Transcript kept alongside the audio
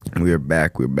We are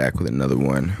back. We're back with another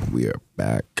one. We are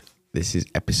back. This is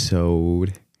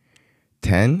episode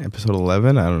 10, episode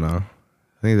 11. I don't know.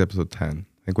 I think it's episode 10.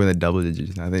 I think we're in the double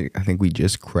digits. I think we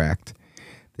just cracked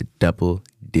the double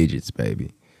digits,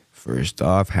 baby. First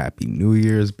off, Happy New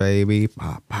Year's, baby.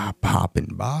 Popping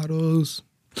bottles.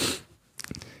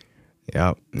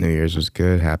 Yep, New Year's was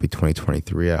good. Happy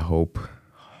 2023.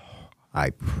 I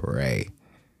pray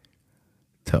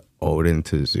to Odin,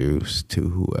 to Zeus, to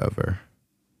whoever,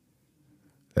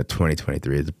 that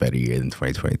 2023 is a better year than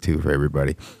 2022 for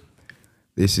everybody.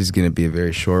 This is going to be a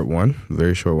very short one.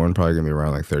 Probably going to be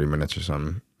around like 30 minutes or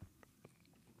something.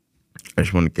 I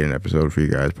just want to get an episode for you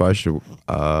guys.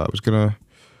 I was going to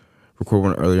record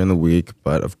one earlier in the week,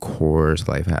 but of course,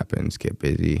 life happens, get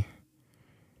busy.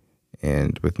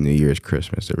 And with New Year's,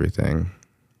 Christmas, everything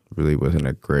really wasn't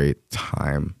a great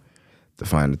time to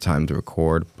find a time to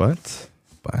record. But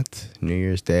New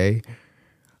Year's Day,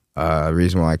 the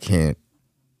reason why I can't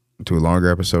do a longer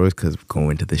episode is because we're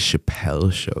going to the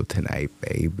Chappelle show tonight,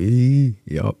 baby.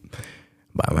 Yup,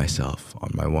 by myself on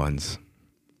my ones.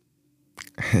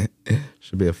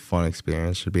 Should be a fun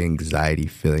experience. Should be an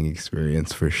anxiety-filling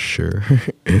experience for sure.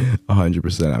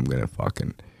 100% I'm going to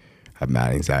fucking have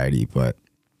mad anxiety, but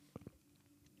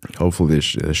hopefully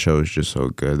the show is just so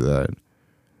good that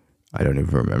I don't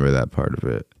even remember that part of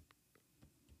it.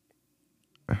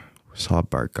 We saw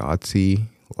Bargatze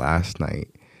last night,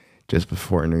 just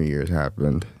before New Year's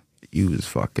happened. He was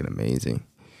fucking amazing.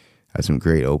 Had some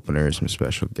great openers, some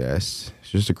special guests.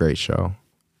 It's just a great show.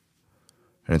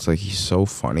 And it's like he's so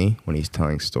funny when he's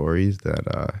telling stories that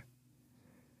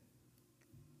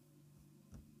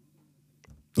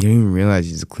you don't even realize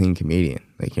he's a clean comedian.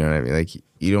 Like, you know what I mean? Like,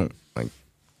 you don't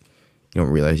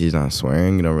realize he's not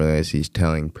swearing. You don't realize he's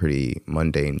telling pretty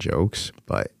mundane jokes,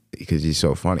 but because he's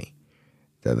so funny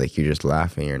that, like, you're just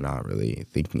laughing, you're not really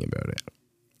thinking about it.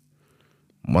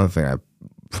 One thing I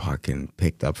fucking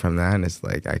picked up from that is,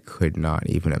 like, I could not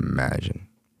imagine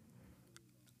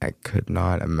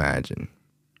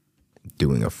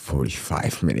doing a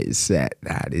 45-minute set.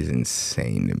 That is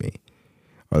insane to me.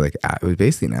 Or, like, it was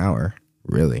basically an hour,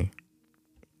 really.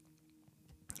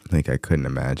 Like, I could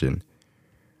not imagine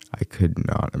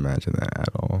that at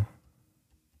all.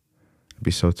 It'd be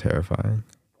so terrifying.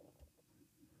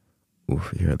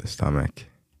 Oof, you hear the stomach.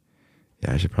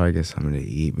 Yeah, I should probably get something to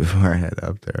eat before I head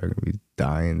up there. I'm going to be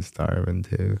dying, starving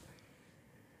too.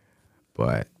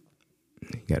 But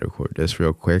you got to record this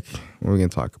real quick. What are we going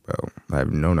to talk about? I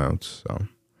have no notes, so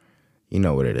you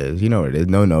know what it is. No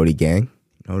notey gang.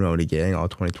 No notey gang. All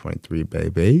 2023,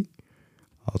 baby.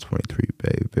 All 23,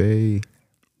 baby.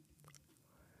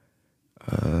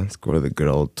 Let's go to the good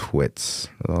old twits.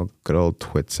 Good old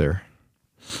twitzer.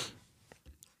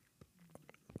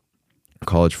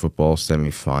 College football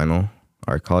semifinal.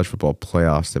 Our college football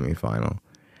playoff semifinal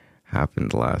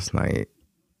happened last night.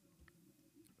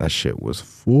 That shit was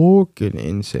fucking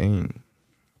insane.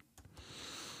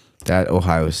 That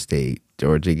Ohio State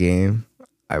Georgia game,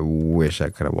 I wish I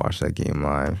could have watched that game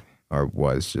live, or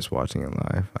was just watching it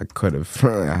live. I could have.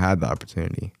 I had the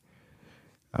opportunity.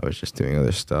 I was just doing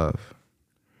other stuff.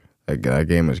 That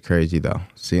game was crazy, though.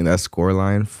 Seeing that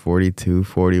scoreline,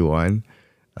 42-41,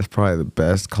 that's probably the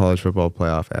best college football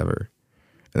playoff ever.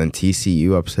 And then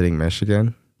TCU upsetting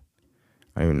Michigan.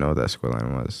 I don't even know what that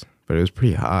scoreline was, but it was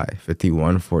pretty high.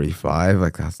 51-45,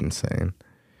 like, that's insane.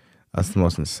 That's the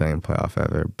most insane playoff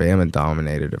ever. Bama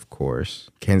dominated, of course.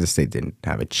 Kansas State didn't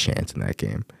have a chance in that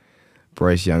game.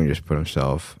 Bryce Young just put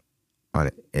himself on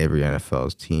every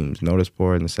NFL's team's notice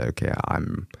board and said, okay,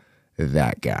 I'm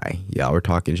that guy. Y'all were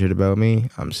talking shit about me.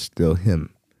 I'm still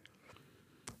him.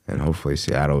 And hopefully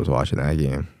Seattle was watching that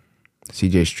game.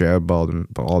 CJ Stroud balled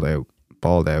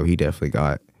out. He definitely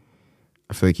got,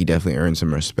 I feel like he definitely earned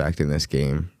some respect in this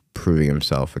game, proving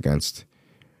himself against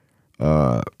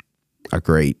a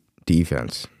great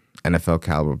defense. NFL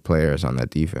caliber players on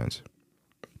that defense.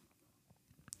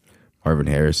 Marvin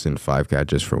Harrison, 5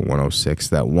 catches for 106.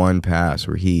 That one pass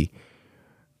where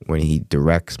when he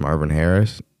directs Marvin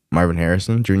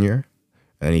Harrison Jr., and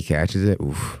then he catches it.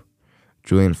 Oof.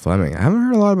 Julian Fleming. I haven't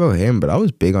heard a lot about him, but I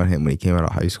was big on him when he came out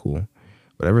of high school.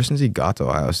 But ever since he got to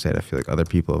Ohio State, I feel like other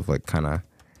people have, like, kind of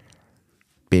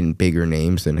been bigger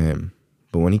names than him.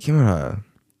 But when he came out of,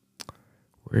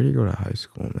 where did he go to high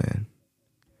school, man?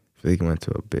 I feel like he went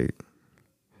to I feel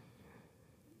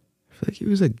like he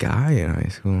was a guy in high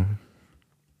school.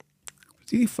 Was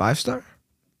he 5-star?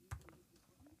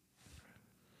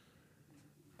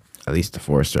 At least the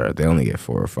 4-star. They only get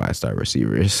 4 or 5-star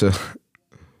receivers. So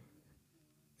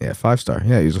yeah, 5-star.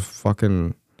 Yeah, he was a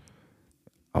fucking.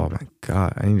 Oh my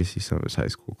god, I need to see some of his high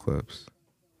school clips.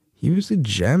 He was a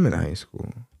gem in high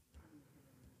school.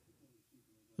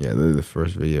 Yeah, the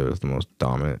first video is the most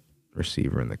dominant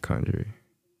receiver in the country.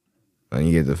 Then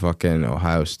you get to fucking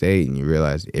Ohio State and you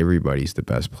realize everybody's the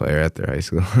best player at their high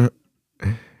school.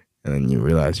 And then you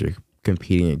realize you're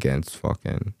competing against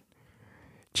fucking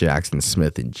Jackson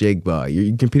Smith and Jigba.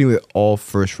 You're competing with all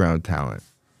first round talent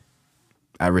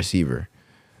at receiver.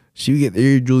 So you get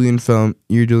you're Julian Fleming,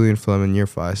 you're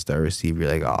 5-star receiver.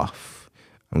 You're like, oh,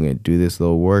 I'm gonna do this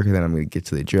little work and then I'm gonna get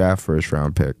to the draft first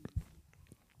round pick.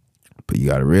 But you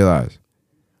gotta realize,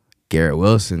 Garrett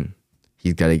Wilson,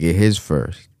 he's gotta get his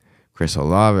first. Chris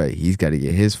Olave, he's gotta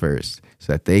get his first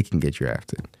so that they can get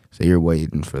drafted. So you're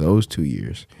waiting for those 2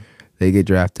 years. They get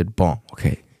drafted, boom,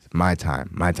 okay, it's my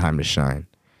time to shine.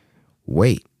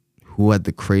 Wait, who had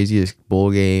the craziest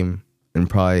bowl game in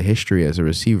probably history as a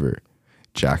receiver?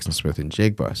 Jackson Smith and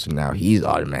Jigba. So now he's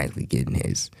automatically getting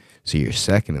his. So you're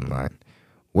second in line.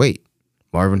 Wait,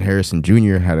 Marvin Harrison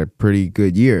Jr. had a pretty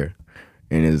good year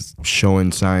and is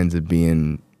showing signs of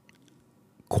being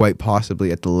quite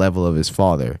possibly at the level of his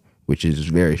father, which is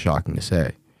very shocking to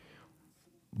say.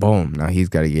 Boom, now he's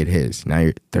got to get his. Now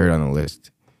you're third on the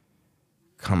list.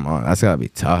 Come on, that's got to be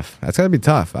tough.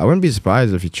 I wouldn't be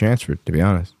surprised if he transferred, to be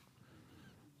honest.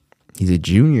 He's a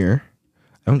junior.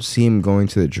 I don't see him going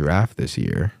to the draft this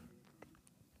year.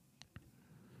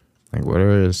 Like, what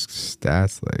are his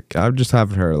stats like? I just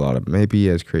haven't heard a lot of. Maybe he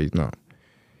has crazy. No.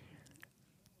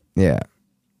 Yeah.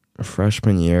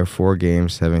 Freshman year, 4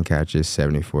 games, 7 catches,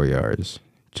 74 yards.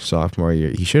 Sophomore year,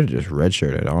 he should have just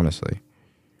redshirted, honestly.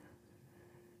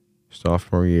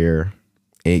 Sophomore year,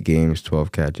 8 games,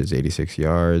 12 catches, 86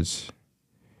 yards.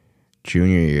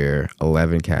 Junior year,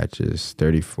 11 catches,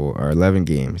 11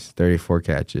 games, 34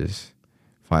 catches,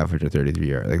 533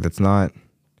 yards. Like, that's not,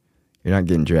 you're not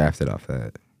getting drafted off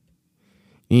that.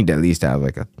 You need to at least have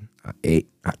like a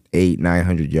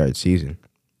 900 yard season.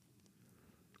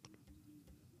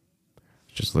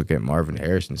 Just look at Marvin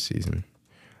Harrison's season.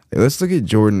 Like, let's look at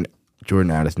Jordan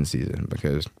Addison's season,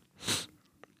 because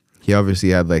he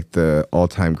obviously had like the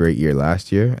all-time great year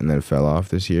last year and then fell off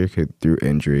this year through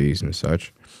injuries and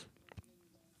such.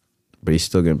 But he's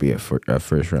still going to be a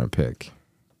first-round pick.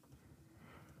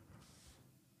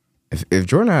 If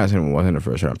Jordan Addison wasn't a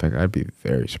first-round pick, I'd be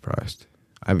very surprised.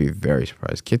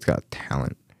 Kid's got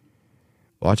talent.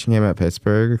 Watching him at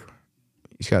Pittsburgh,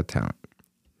 he's got talent.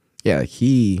 Yeah, like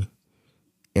he,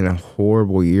 in a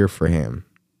horrible year for him,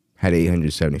 had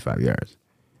 875 yards.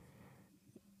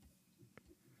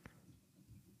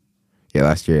 Yeah,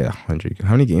 last year he had 100.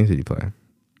 How many games did he play?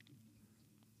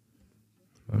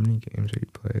 How many games did he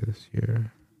play this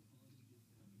year?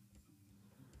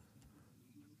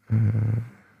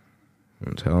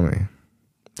 Don't tell me.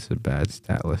 It's a bad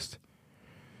stat list.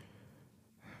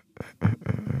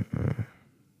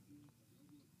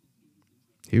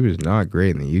 He was not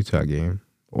great in the Utah game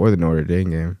or the Notre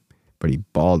Dame game, but he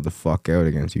balled the fuck out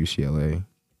against UCLA.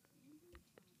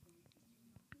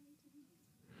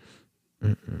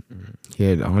 He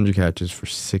had 100 catches for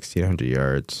 1,600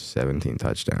 yards, 17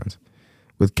 touchdowns.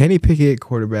 With Kenny Pickett at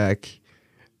quarterback,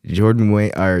 Jared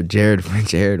Wayne on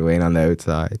the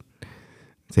outside,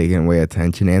 taking away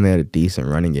attention, and they had a decent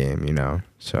running game, you know.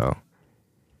 So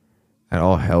that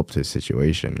all helped his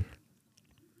situation.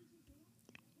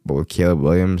 But with Caleb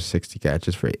Williams, 60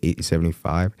 catches for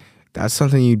 875, that's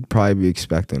something you'd probably be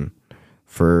expecting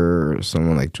for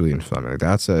someone like Julian Fleming. Like,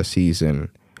 that's a season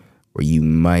where you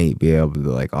might be able to,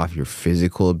 like, off your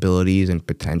physical abilities and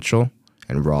potential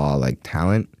and raw, like,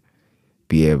 talent,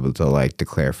 be able to, like,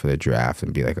 declare for the draft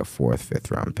and be, like, a 4th,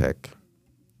 5th round pick.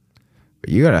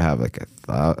 But you gotta have, like, a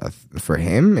thought for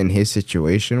him in his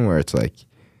situation where it's like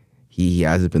he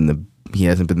hasn't been the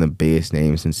biggest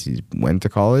name since he went to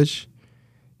college.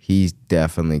 He's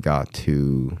definitely got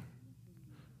to.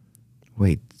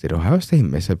 Wait, did Ohio State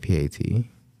miss a PAT?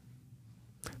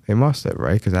 They must have,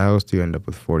 right? Because Ohio State end up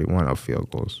with 41 field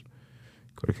goals.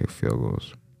 Go to kick field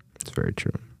goals. It's very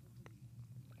true.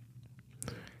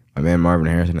 My man Marvin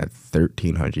Harrison had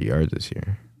 1,300 yards this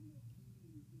year.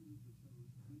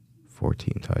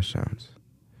 14 touchdowns.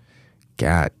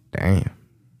 God damn.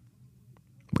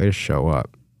 Way to show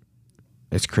up.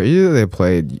 It's crazy that they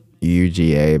played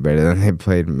UGA better than they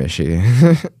played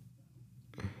Michigan.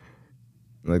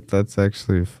 Like, that's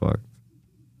actually fucked.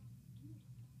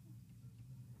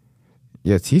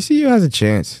 Yeah, TCU has a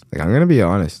chance. Like, I'm going to be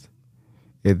honest.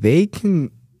 If they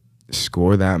can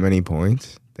score that many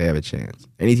points, they have a chance.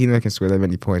 Any team that can score that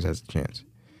many points has a chance.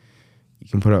 You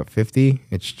can put up 50.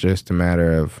 It's just a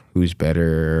matter of who's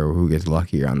better or who gets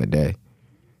luckier on the day,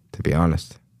 to be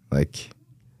honest. Like,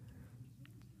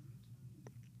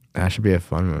 that should be a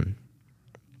fun one.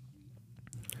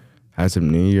 Had some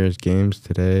New Year's games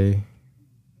today.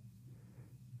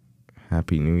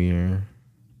 Happy New Year.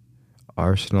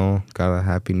 Arsenal got a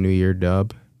Happy New Year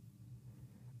dub.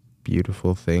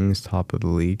 Beautiful things, top of the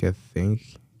league, I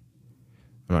think.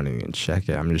 I'm not even gonna check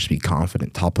it. I'm gonna just be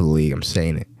confident. Top of the league, I'm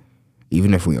saying it.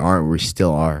 Even if we aren't, we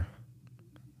still are.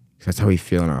 That's how we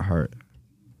feel in our heart.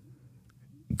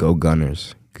 Go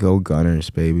Gunners. Go Gunners,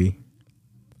 baby.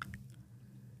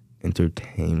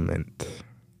 Entertainment.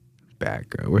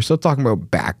 Batgirl. We're still talking about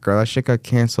Batgirl. That shit got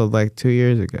canceled like 2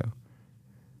 years ago.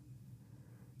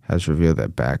 Has revealed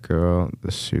that Batgirl,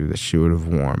 the suit that she would have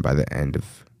worn by the end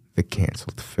of the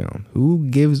canceled film. Who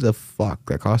gives a fuck?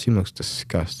 That costume looks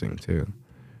disgusting, too.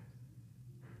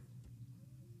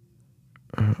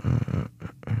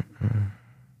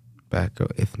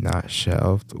 Batgirl, if not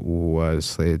shelved, was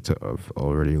slated to have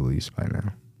already released by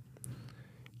now.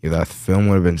 Yeah, that film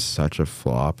would have been such a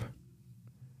flop.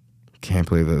 Can't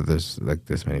believe that there's like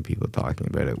this many people talking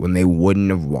about it when they wouldn't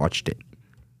have watched it.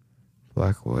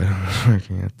 Black Widow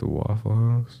working at the Waffle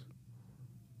House.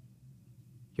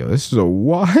 Yo, this is a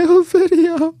wild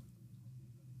video.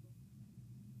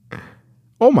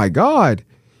 Oh my god.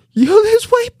 Yo, this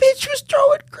white bitch was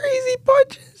throwing crazy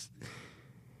punches.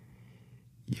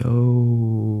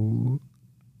 Yo.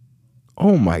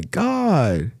 Oh my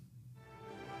god.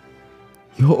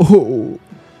 Yo.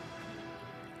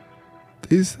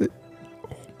 This.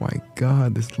 Oh my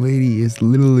god. This lady is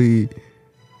literally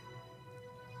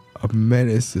a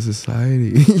menace to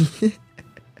society.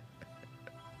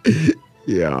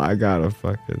 Yeah, I gotta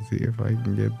fucking see if I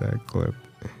can get that clip.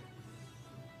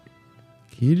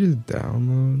 Can you just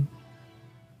download?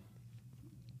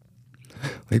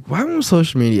 Like, why won't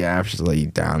social media apps just let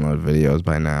you download videos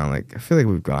by now? Like, I feel like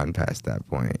we've gotten past that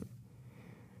point.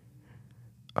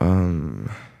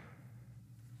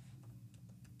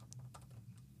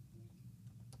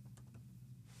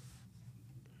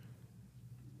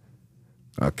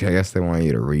 Okay, I guess they want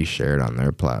you to reshare it on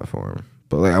their platform.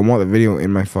 But, like, I want the video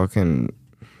in my fucking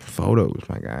photos,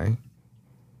 my guy.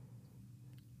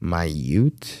 My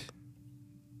Ute?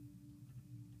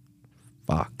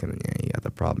 Fucking, yeah, you got the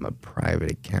problem of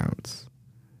private accounts.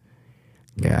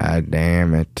 God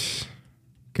damn it.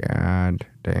 God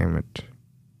damn it.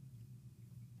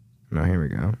 No, here we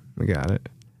go. We got it.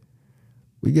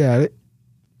 We got it.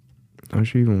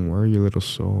 Don't you even worry your little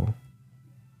soul.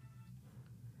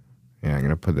 Yeah, I'm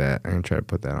gonna put that. I'm gonna try to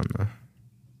put that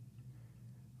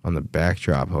on the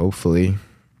backdrop, hopefully.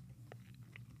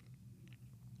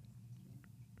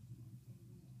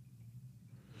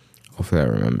 Hopefully I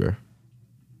remember.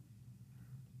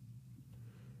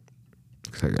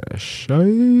 Cause I got a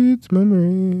shite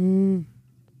memory.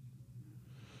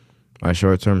 My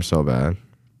short term's so bad.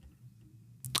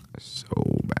 So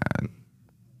bad.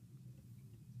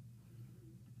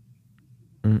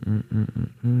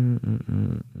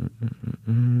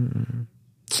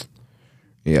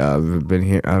 Yeah, I've been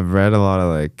here. I've read a lot of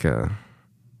like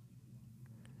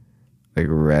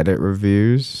Reddit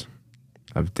reviews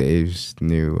of Dave's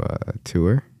new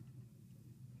tour.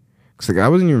 Cause like I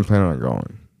wasn't even planning on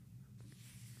going,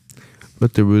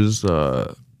 but there was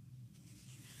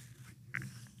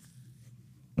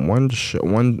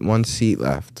one seat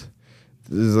left.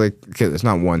 There's like, okay, there's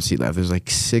not one seat left. There's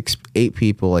like 8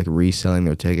 people like reselling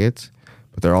their tickets,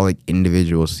 but they're all like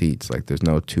individual seats. Like there's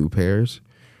no 2 pairs.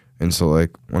 And so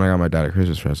like when I got my dad a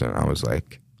Christmas present, I was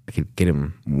like, I can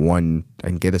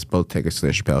get us both tickets to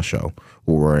the Chappelle show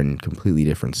where we're in completely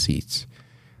different seats.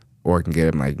 Or I can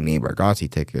get him like Nate Bargatze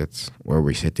tickets where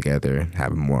we sit together and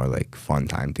have a more like fun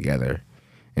time together.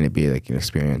 And it'd be like an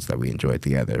experience that we enjoy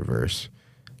together versus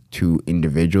 2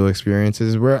 individual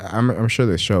experiences where I'm sure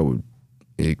the show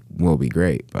it will be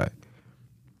great, but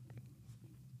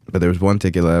there was one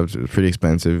ticket left. It was pretty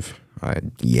expensive. I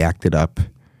yacked it up,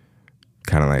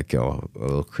 kind of like a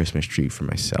little Christmas treat for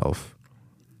myself.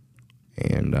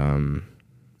 And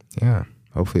yeah,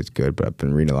 hopefully it's good. But I've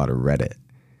been reading a lot of Reddit,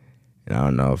 and I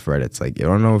don't know if Reddit's like, I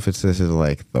don't know if this is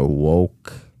like the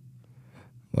woke,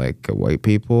 like white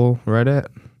people Reddit,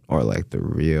 or like the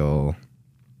real.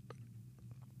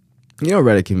 You know,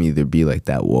 Reddit can either be like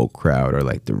that woke crowd or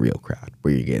like the real crowd,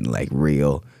 where you're getting like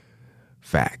real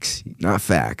facts. Not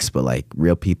facts, but like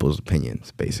real people's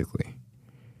opinions, basically.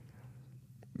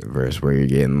 Versus where you're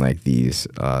getting like these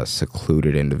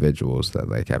secluded individuals that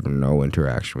like have no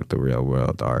interaction with the real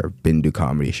world or been to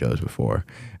comedy shows before.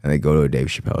 And they go to a Dave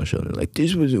Chappelle show and they're like,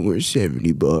 this wasn't worth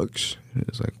 $70. And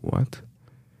it's like, what?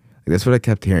 Like, that's what I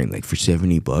kept hearing. Like, for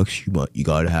 $70, you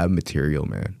gotta have material,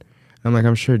 man. I'm like,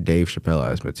 I'm sure Dave Chappelle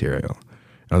has material.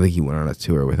 I don't think he went on a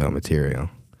tour without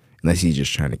material. Unless he's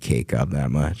just trying to cake up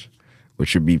that much.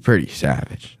 Which would be pretty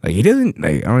savage. Like, he doesn't,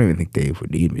 like, I don't even think Dave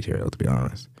would need material, to be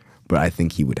honest. But I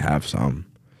think he would have some.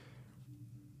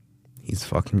 He's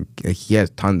fucking, like, he has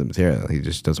tons of material. He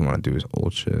just doesn't want to do his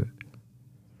old shit.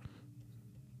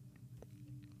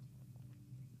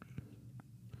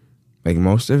 Like,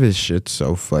 most of his shit's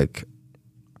so like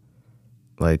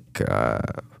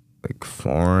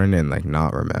foreign and like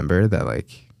not remembered that,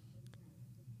 like,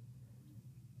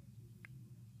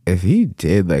 if he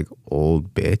did like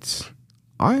old bits,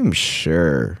 I'm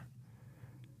sure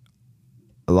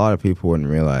a lot of people wouldn't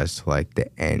realize till like the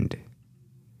end.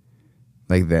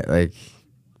 Like that, like,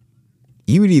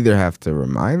 you would either have to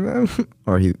remind them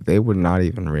or they would not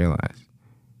even realize.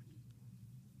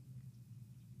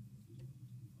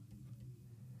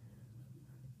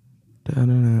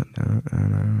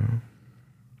 Da-da-da-da-da-da.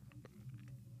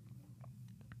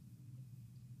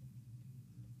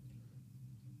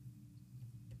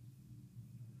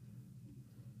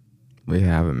 We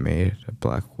haven't made a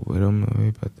Black Widow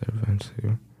movie, but they're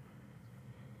eventually.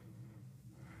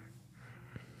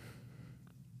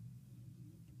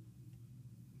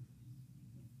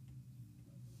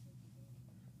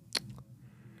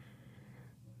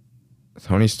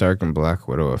 Tony Stark and Black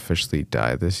Widow officially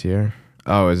died this year.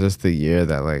 Oh, is this the year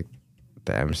that like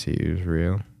the MCU is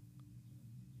real?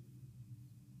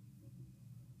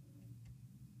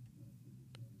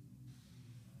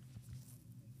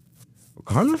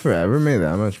 Wakanda Forever made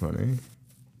that much money.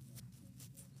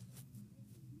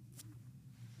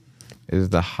 It is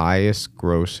the highest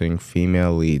grossing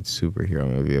female lead superhero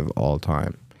movie of all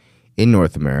time. In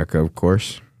North America, of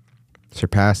course.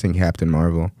 Surpassing Captain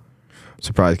Marvel.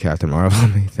 Surprised Captain Marvel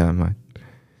made that much.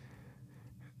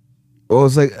 Well,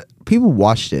 it's like, people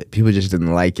watched it. People just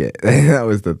didn't like it. That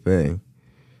was the thing.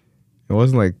 It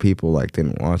wasn't like people like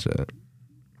didn't watch it.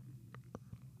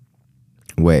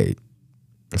 Wait.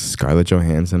 Scarlett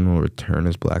Johansson will return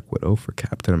as Black Widow for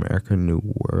Captain America New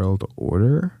World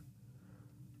Order?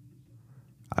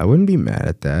 I wouldn't be mad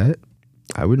at that.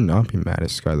 I would not be mad at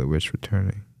Scarlet Witch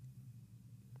returning.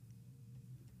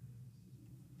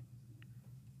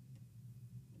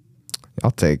 I'll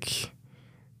take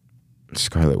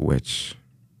Scarlet Witch.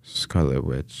 Scarlet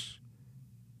Witch.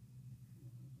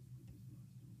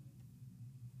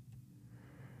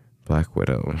 Black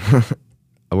Widow.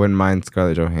 I wouldn't mind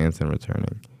Scarlett Johansson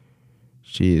returning.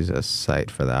 She is a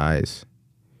sight for the eyes.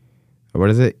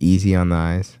 What is it? Easy on the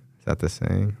eyes? Is that the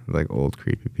saying? Like old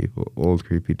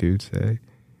creepy dudes say.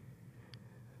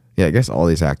 Yeah, I guess all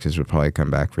these actors would probably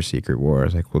come back for Secret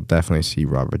Wars. Like, we'll definitely see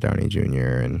Robert Downey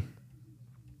Jr. and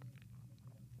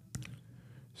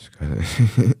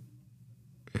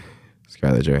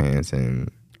Scarlett Johansson,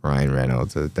 Ryan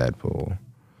Reynolds as Deadpool.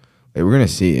 Like, we're gonna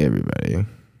see everybody.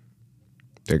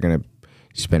 They're gonna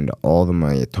spend all the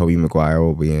money. Tobey Maguire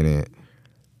will be in it.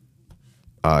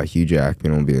 Hugh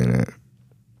Jackman will be in it.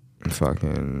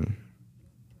 Fucking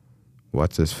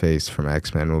what's his face from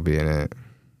X-Men will be in it.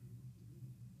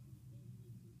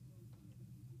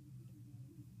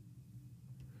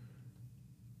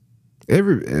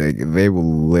 They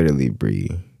will literally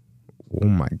be. Oh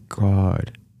my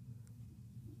god.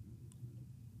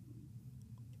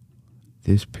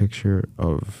 This picture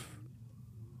of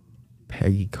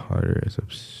Peggy Carter is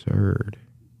absurd.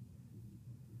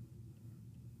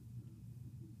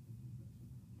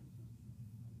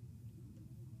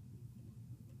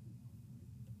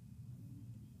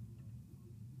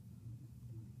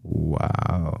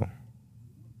 Wow.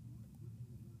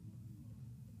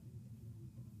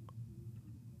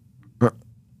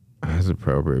 That's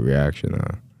appropriate reaction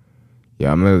though.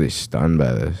 Yeah, I'm literally stunned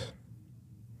by this.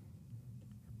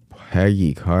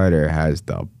 Peggy Carter has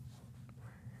the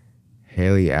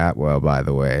Haley Atwell, by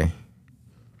the way.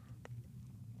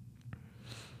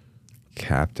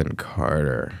 Captain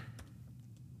Carter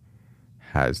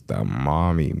has the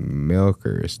mommy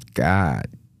milkers. God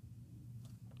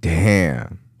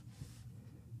damn.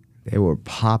 They were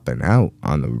popping out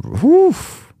on the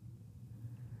roof.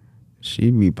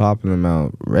 She'd be popping them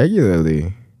out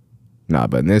regularly. Nah,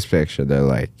 but in this picture, they're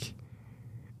like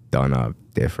done up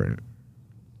different.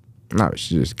 No,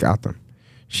 she just got them.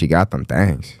 She got them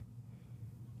things.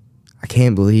 I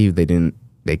can't believe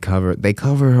they cover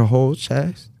her whole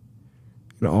chest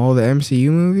in all the MCU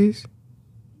movies.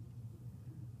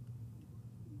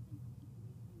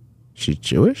 She's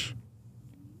Jewish?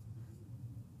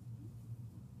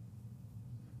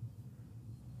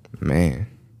 Man,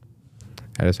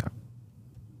 that is a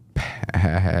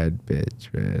bad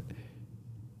bitch, man.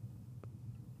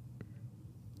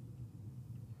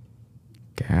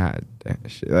 God,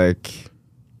 like,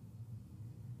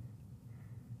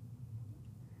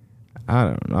 I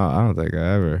don't know. I don't think I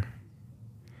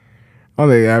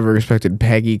ever expected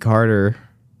Peggy Carter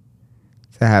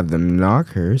to have them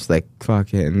knockers like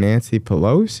fucking Nancy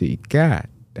Pelosi. God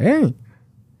Dang.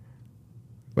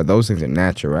 But those things are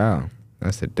natural.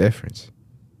 That's the difference.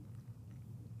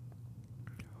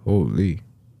 Holy.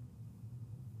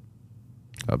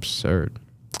 Absurd.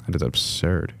 That is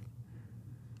absurd.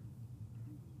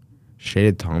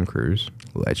 Shaded Tom Cruise.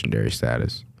 Legendary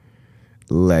status.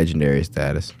 Legendary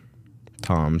status.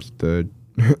 Tom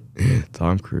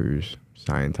Cruise.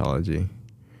 Scientology.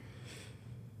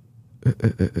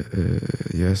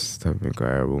 Yes, Tobey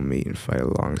Maguire will meet and fight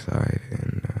alongside,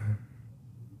 and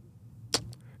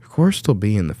of course he'll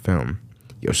be in the film.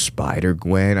 Yo,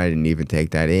 Spider-Gwen, I didn't even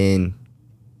take that in.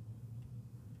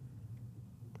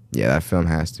 Yeah, that film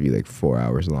has to be like 4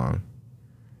 hours long.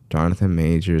 Jonathan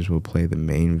Majors will play the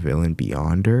main villain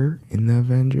Beyonder in the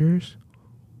Avengers.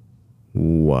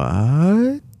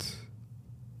 What?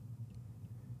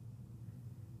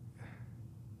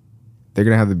 They're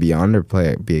gonna have the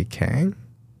Beyonder be a Kang?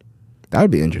 That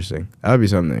would be interesting. That would be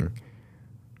something.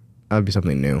 That would be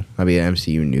something new. That'd be an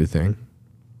MCU new thing.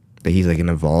 That he's like an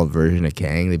evolved version of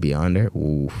Kang, the Beyonder.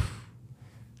 Oof.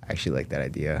 I actually like that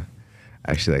idea.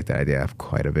 I actually like that idea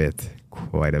quite a bit.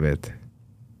 Quite a bit.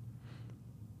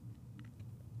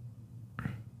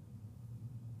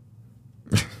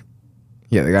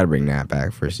 Yeah, they gotta bring Nat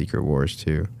back for Secret Wars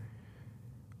too.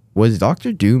 Was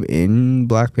Doctor Doom in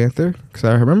Black Panther? Because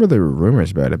I remember there were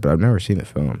rumors about it, but I've never seen the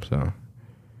film, so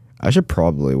I should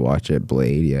probably watch it.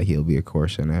 Blade, yeah, he'll be, of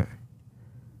course, in it.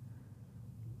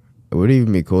 It would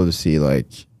even be cool to see, like,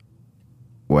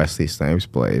 Wesley Snipes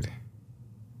Blade.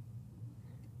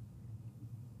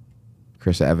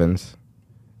 Chris Evans.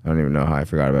 I don't even know how I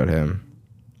forgot about him.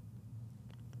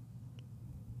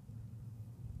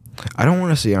 I don't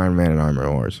want to see Iron Man and Armor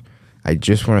Wars. I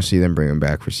just want to see them bring him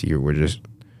back for Secret Wars.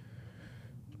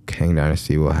 Kang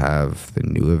Dynasty will have the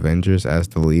new Avengers as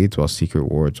the leads, while Secret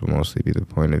Wars will mostly be the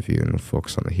point of view and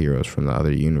focus on the heroes from the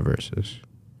other universes.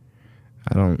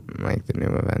 I don't like the new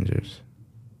Avengers.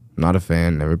 Not a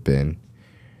fan, never been.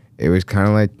 It was kind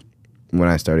of like when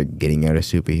I started getting out of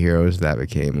superheroes, that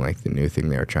became like the new thing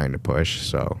they were trying to push,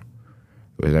 so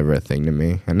it was never a thing to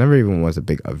me. I never even was a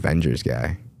big Avengers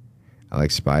guy. I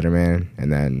like Spider-Man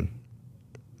and then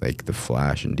like the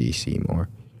Flash and DC more.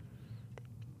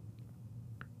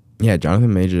 Yeah,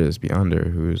 Jonathan Majors is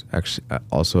Beyonder, who's actually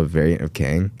also a variant of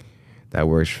Kang that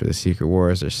works for the Secret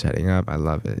Wars they're setting up. I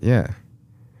love it. Yeah.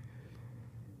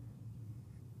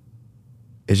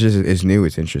 It's new,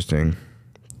 it's interesting.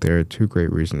 There are two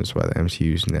great reasons why the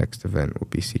MCU's next event will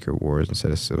be Secret Wars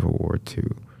instead of Civil War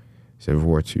 2. Civil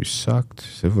War 2 sucked.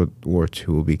 Civil War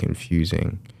 2 will be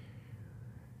confusing.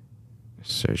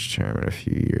 Search term in a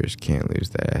few years. Can't lose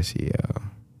that SEO.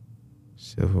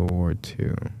 Civil War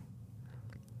 2.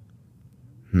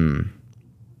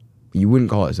 You wouldn't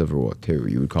call it Civil War 2.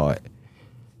 You would call it...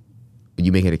 Would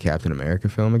you make it a Captain America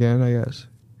film again, I guess?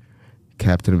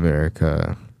 Captain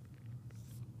America...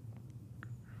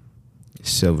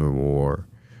 Civil War...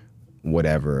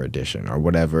 whatever edition. Or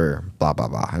whatever... blah, blah,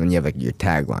 blah. And then you have like your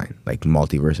tagline. Like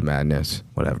Multiverse of Madness.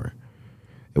 Whatever.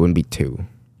 It wouldn't be 2.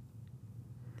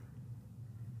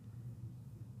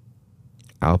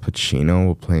 Al Pacino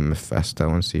will play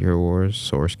Mephisto in Secret Wars.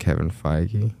 Source Kevin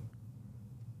Feige.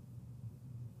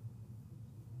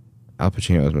 Al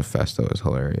Pacino as Mephisto is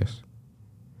hilarious.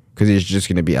 Because he's just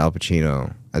going to be Al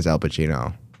Pacino as Al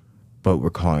Pacino. But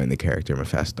we're calling the character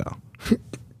Mephisto.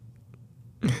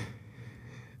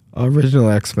 Original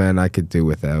X-Men I could do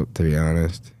without, to be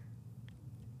honest.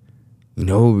 You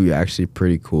know what would be actually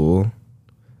pretty cool?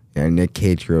 Yeah, Nick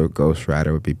Cage Ghost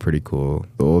Rider would be pretty cool.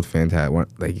 The old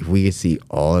like if we could see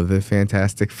all of the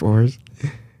Fantastic Fours,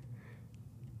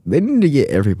 they need to get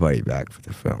everybody back for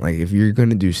the film. Like if you're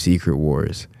gonna do Secret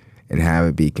Wars and have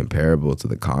it be comparable to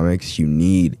the comics, you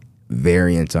need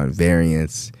variants on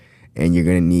variants, and you're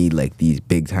gonna need like these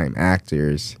big time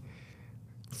actors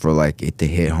for like it to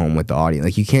hit home with the audience.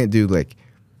 Like you can't do like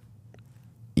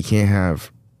you can't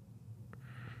have.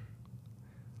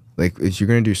 Like, if you're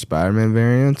going to do Spider-Man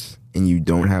variants and you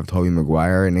don't have Tobey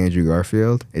Maguire and Andrew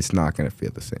Garfield, it's not going to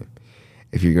feel the same.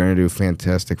 If you're going to do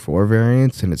Fantastic Four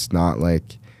variants and it's not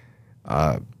like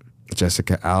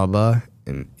Jessica Alba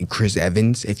and Chris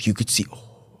Evans, if you could see... Oh,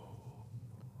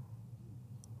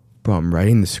 bro, I'm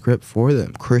writing the script for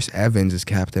them. Chris Evans as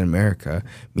Captain America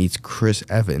meets Chris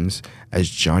Evans as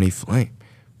Johnny Flame.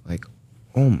 Like,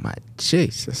 oh my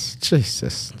Jesus.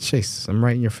 I'm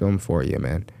writing your film for you,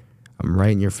 man. I'm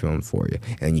writing your film for you.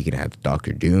 And then you can have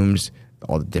Doctor Dooms,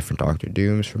 all the different Doctor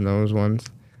Dooms from those ones.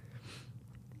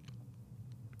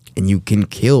 And you can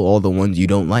kill all the ones you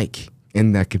don't like.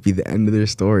 And that could be the end of their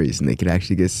stories. And they could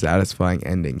actually get satisfying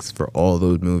endings for all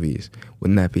those movies.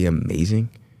 Wouldn't that be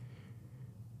amazing?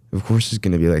 Of course, it's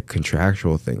going to be like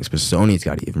contractual things, but Sony's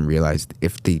got to even realize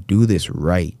if they do this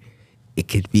right, it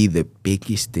could be the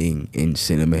biggest thing in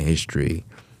cinema history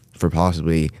for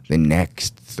possibly the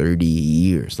next 30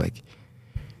 years. Like,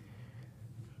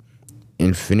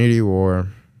 Infinity War,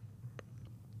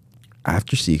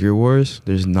 after Secret Wars,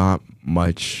 there's not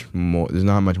much more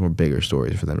bigger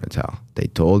stories for them to tell. They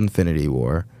told Infinity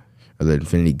War, or the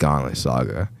Infinity Gauntlet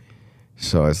saga.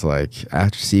 So it's like,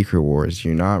 after Secret Wars,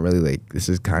 you're not really like, this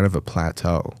is kind of a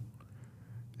plateau.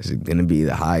 This is going to be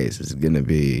the highest. This is going to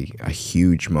be a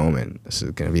huge moment. This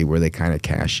is going to be where they kind of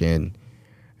cash in.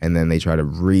 And then they try to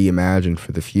reimagine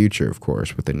for the future, of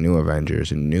course, with the new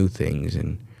Avengers and new things.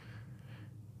 And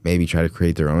maybe try to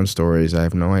create their own stories. I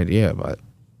have no idea. But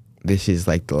this is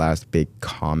like the last big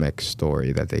comic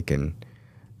story that they can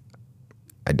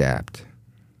adapt.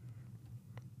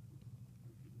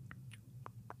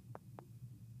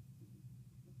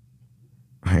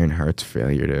 Ironheart's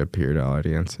failure to appear to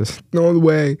audiences. No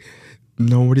way.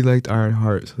 Nobody liked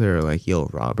Ironheart. So they were like,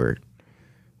 yo, Robert,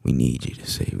 we need you to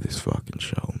save this fucking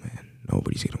show, man.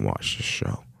 Nobody's going to watch this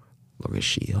show. Look at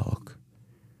She-Hulk.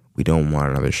 We don't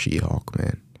want another She-Hulk,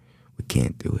 man. We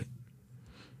can't do it.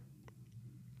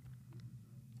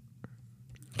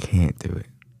 Can't do it.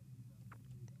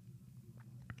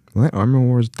 Let Armor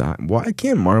Wars die. Why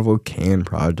can't Marvel can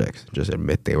projects and just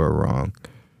admit they were wrong?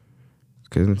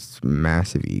 Because it's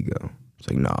massive ego. It's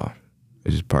like, nah,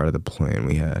 this is part of the plan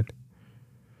we had.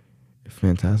 If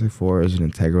Fantastic Four is an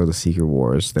integral to Secret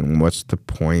Wars, then what's the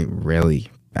point, really?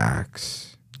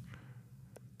 Backs.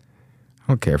 I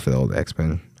don't care for the old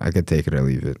X-Men. I could take it or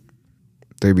leave it.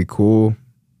 They'd be cool.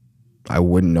 I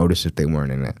wouldn't notice if they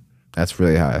weren't in it. That's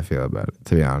really how I feel about it,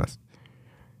 to be honest.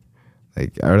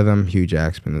 Like, out of them, Hugh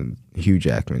Jackman is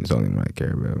the only one I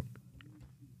care about.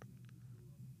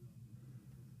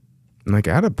 Like,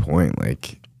 at a point,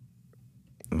 like,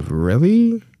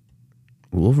 really?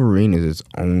 Wolverine is its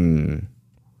own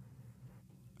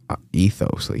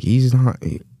ethos. Like, he's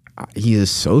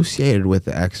associated with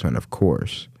the X-Men, of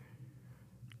course.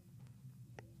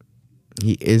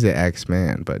 He is an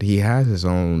X-Man, but he has his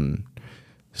own,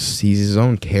 he's his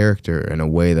own character in a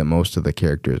way that most of the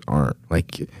characters aren't.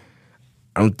 Like,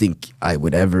 I don't think I've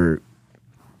ever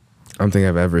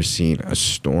seen a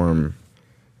Storm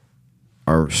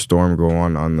go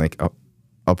on like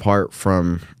apart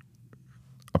from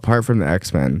the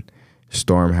X-Men,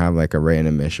 Storm have like a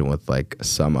random mission with like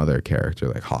some other character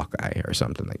like Hawkeye or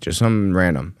something, like just some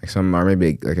random, like some, or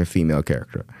maybe like a female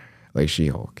character like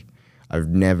She-Hulk. I've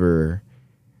never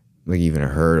like even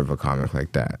heard of a comic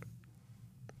like that.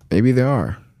 Maybe they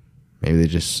are, maybe they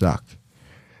just suck.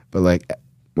 But like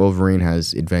Wolverine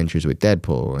has adventures with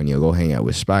Deadpool, and you'll go hang out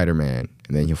with Spider-Man,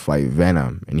 and then you'll fight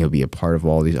Venom, and he'll be a part of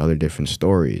all these other different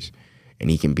stories. And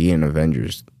he can be in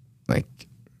Avengers, like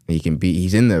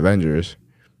he's in the Avengers,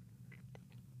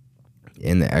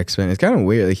 in the X-Men. It's kind of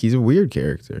weird. Like, he's a weird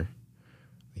character.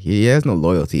 He has no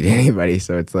loyalty to anybody,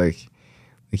 so it's like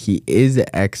he is an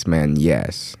X-Men,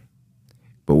 yes,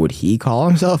 but would he call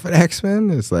himself an X-Men?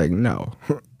 It's like, no.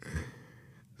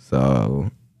 So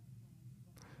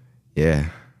yeah,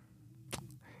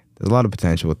 there's a lot of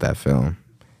potential with that film.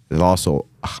 There's also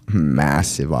a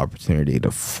massive opportunity to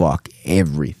fuck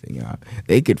everything up.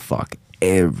 They could fuck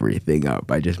everything up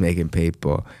by just making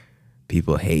people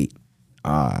hate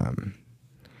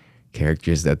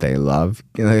characters that they love.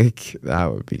 Like,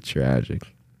 that would be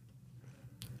tragic.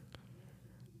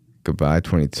 Goodbye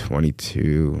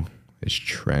 2022 is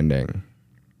trending.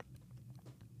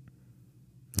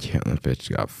 Yeah, that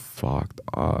bitch got fucked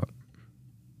up.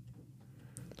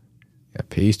 Yeah,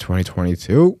 peace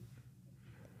 2022.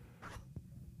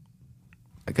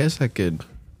 I guess I could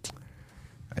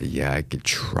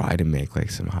try to make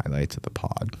like some highlights of the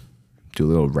pod. Do a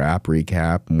little rap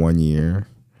recap, 1 year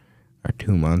or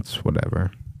 2 months,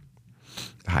 whatever.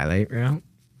 Highlight reel.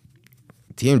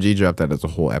 TMG dropped that as a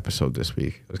whole episode this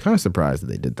week. I was kind of surprised that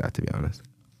they did that, to be honest.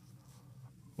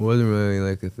 It wasn't really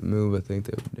like a move I think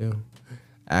they would do.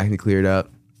 Acne cleared up,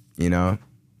 you know.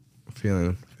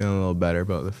 Feeling a little better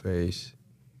about the face.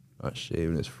 Not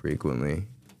shaving as frequently.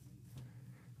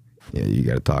 Yeah, you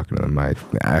gotta talk to the mic.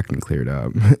 The acne cleared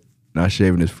up. Not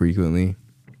shaving as frequently.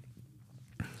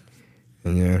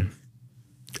 And yeah,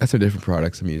 that's the different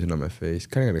products I'm using on my face.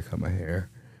 Kind of gonna cut my hair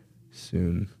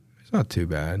soon. It's not too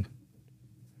bad.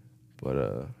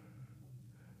 But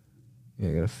yeah,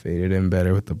 I gotta fade it in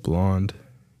better with the blonde.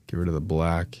 Get rid of the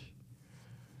black.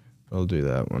 I'll do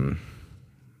that one.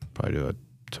 Probably do it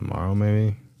tomorrow,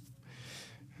 maybe.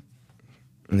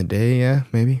 In the day, yeah,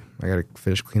 maybe. I gotta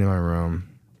finish cleaning my room.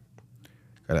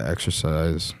 Gotta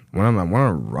exercise. I want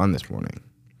to run this morning.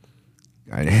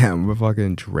 I am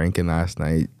fucking drinking last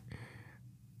night.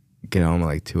 Get home at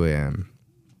like 2 a.m.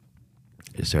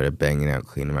 Just started banging out,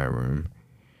 cleaning my room.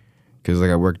 Because,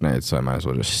 like, I work nights, so I might as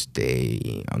well just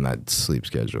stay on that sleep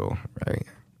schedule, right?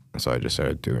 So I just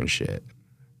started doing shit.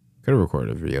 Could have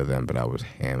recorded a video then, but I was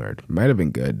hammered. Might have been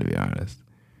good, to be honest.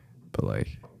 But,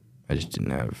 like, I just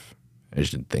didn't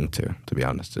think to be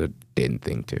honest. I didn't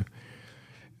think to.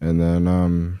 And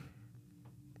then,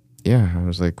 yeah, I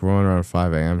was, like, rolling around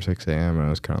 5 a.m., 6 a.m., and I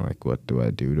was kind of like, what do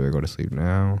I do? Do I go to sleep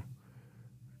now?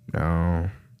 No.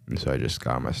 And so I just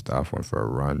got my stuff, went for a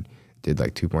run, did,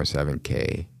 like,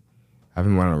 2.7K. I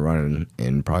haven't went on a run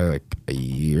in probably like a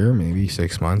year, maybe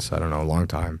 6 months. I don't know, a long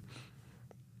time.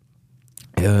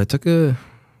 Yeah, I took a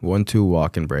 1-2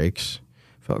 walking breaks.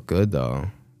 Felt good though.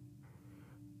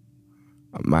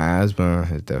 My asthma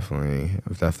I've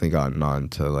definitely gotten on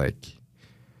to, like,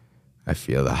 I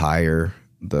feel it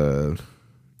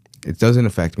doesn't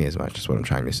affect me as much, is what I'm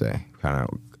trying to say. I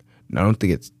don't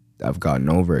think I've gotten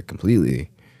over it completely.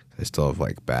 I still have,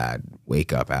 like, bad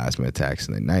wake up asthma attacks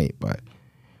in the night, but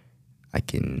I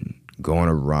can go on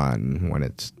a run when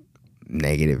it's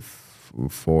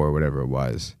 -4, whatever it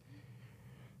was.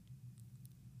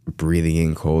 Breathing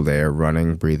in cold air,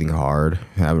 running, breathing hard.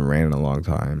 I haven't ran in a long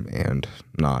time, and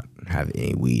not have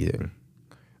any wheezing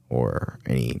or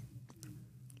any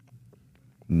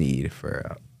need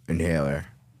for an inhaler.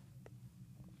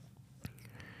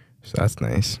 So that's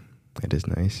nice. It is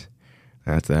nice.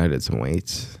 After that, I did some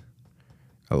weights.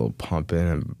 A little pump in.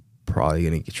 I'm probably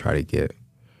going to try to get...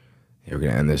 Yeah, we're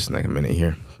going to end this in like a minute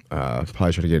here.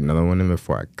 Probably try to get another one in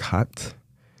before I cut.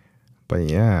 But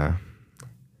yeah,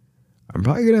 I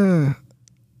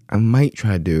might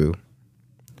try to do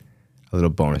a little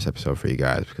bonus episode for you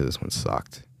guys because this one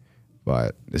sucked.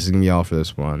 But this is going to be all for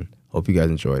this one. Hope you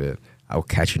guys enjoyed it. I will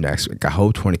catch you next week. I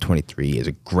hope 2023 is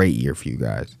a great year for you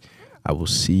guys. I will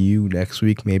see you next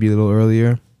week, maybe a little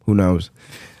earlier. Who knows?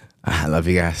 I love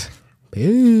you guys.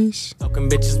 Peace. Talking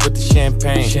bitches with the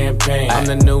champagne. I'm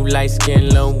the new light skin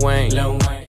Lil Wayne.